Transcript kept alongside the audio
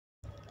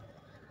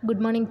Good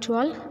morning to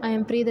all. I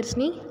am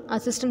Priyadarshini,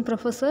 Assistant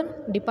Professor,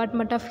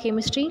 Department of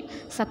Chemistry,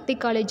 Sakti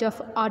College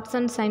of Arts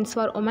and Science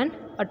for Women,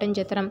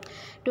 Attanjatharam.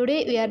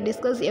 Today we are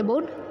discussing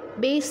about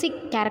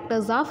basic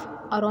characters of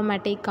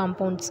aromatic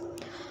compounds.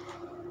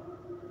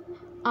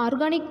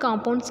 Organic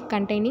compounds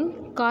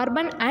containing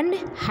carbon and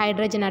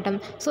hydrogen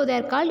atom. So they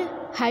are called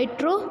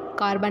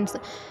hydrocarbons.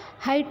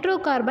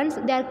 Hydrocarbons,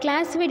 they are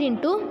classified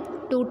into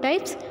two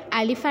types,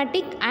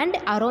 aliphatic and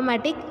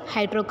aromatic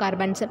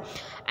hydrocarbons.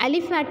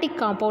 Aliphatic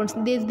compounds,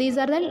 these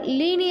are the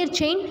linear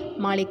chain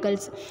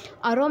molecules.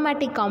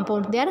 Aromatic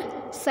compounds, they are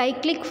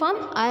cyclic form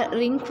or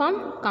ring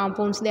form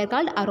compounds. They are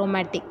called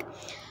aromatic.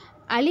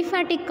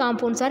 Aliphatic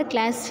compounds are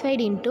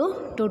classified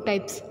into two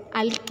types,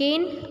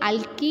 alkane,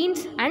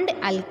 alkenes and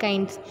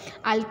alkynes.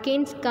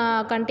 Alkanes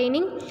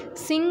containing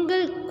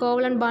single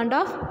covalent bond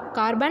of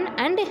carbon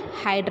and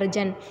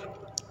hydrogen.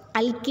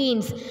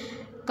 Alkenes,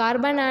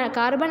 carbon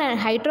and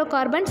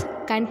hydrocarbons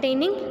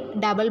containing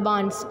double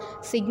bonds,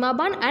 sigma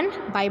bond and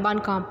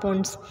bibond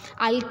compounds.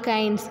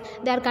 Alkynes,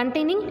 they are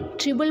containing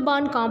triple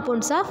bond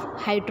compounds of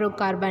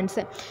hydrocarbons.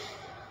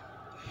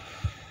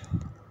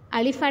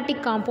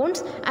 Aliphatic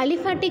compounds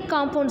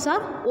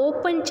are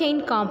open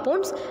chain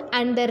compounds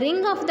and the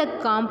ring of the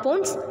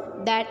compounds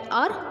that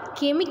are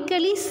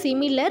chemically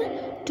similar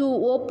to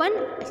open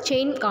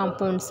chain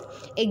compounds.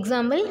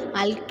 Example,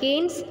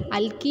 alkanes,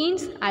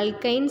 alkenes,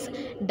 alkynes,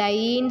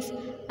 dienes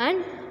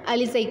and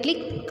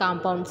alicyclic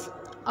compounds.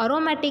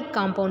 Aromatic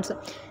compounds,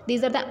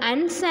 these are the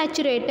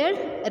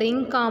unsaturated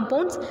ring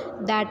compounds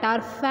that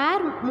are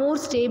far more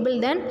stable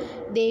than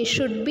they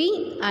should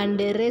be and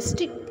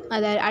restrict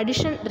the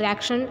addition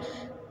reaction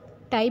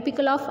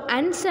typical of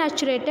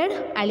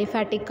unsaturated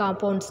aliphatic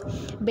compounds.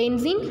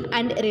 Benzene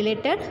and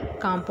related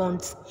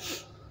compounds.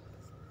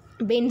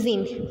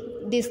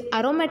 Benzene, this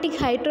aromatic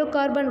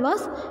hydrocarbon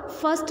was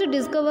first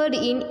discovered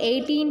in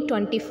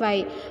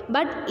 1825,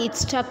 but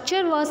its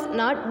structure was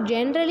not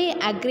generally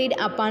agreed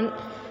upon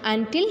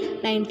until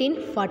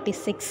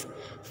 1946.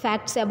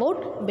 Facts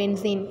about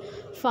benzene.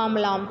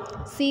 Formula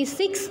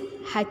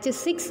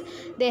C6H6.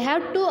 They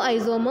have two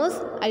isomers,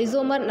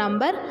 isomer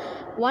number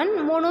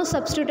 1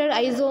 monosubstituted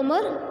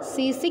isomer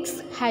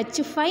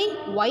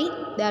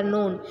C6H5Y, they are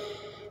known.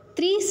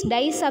 3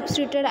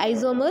 disubstituted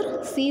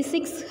isomer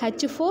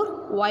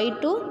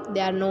C6H4Y2,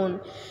 they are known.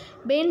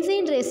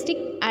 Benzene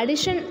restrict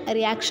addition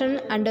reaction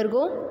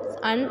undergo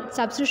and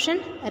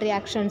substitution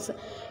reactions.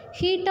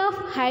 Heat of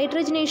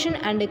hydrogenation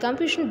and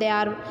combustion, they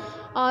are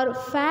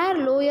far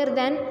lower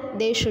than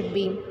they should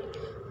be.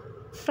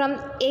 From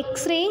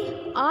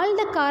X-ray, all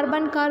the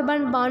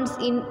carbon-carbon bonds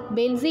in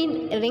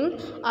benzene ring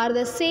are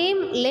the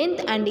same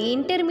length and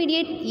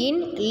intermediate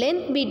in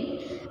length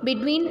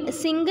between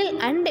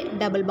single and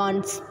double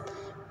bonds.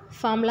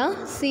 Formula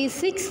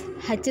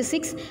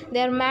C6H6.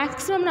 Their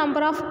maximum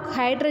number of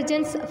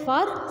hydrogens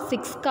for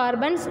 6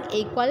 carbons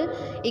equal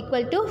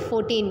to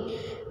 14.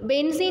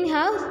 Benzene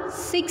have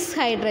 6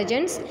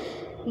 hydrogens.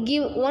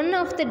 Give 1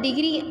 of the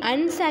degree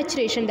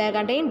unsaturation, they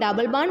contain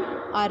double bond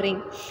or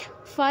ring.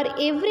 For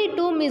every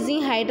 2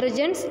 missing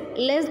hydrogens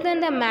less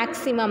than the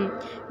maximum,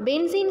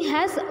 benzene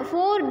has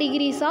 4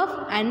 degrees of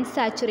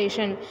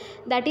unsaturation,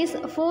 that is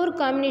 4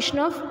 combination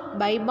of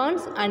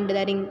bibonds and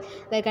the ring.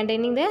 They are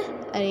containing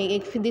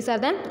these are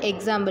the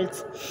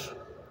examples.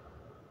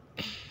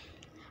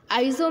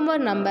 Isomer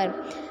number,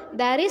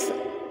 there is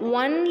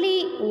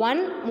only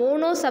one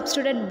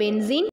monosubstituted benzene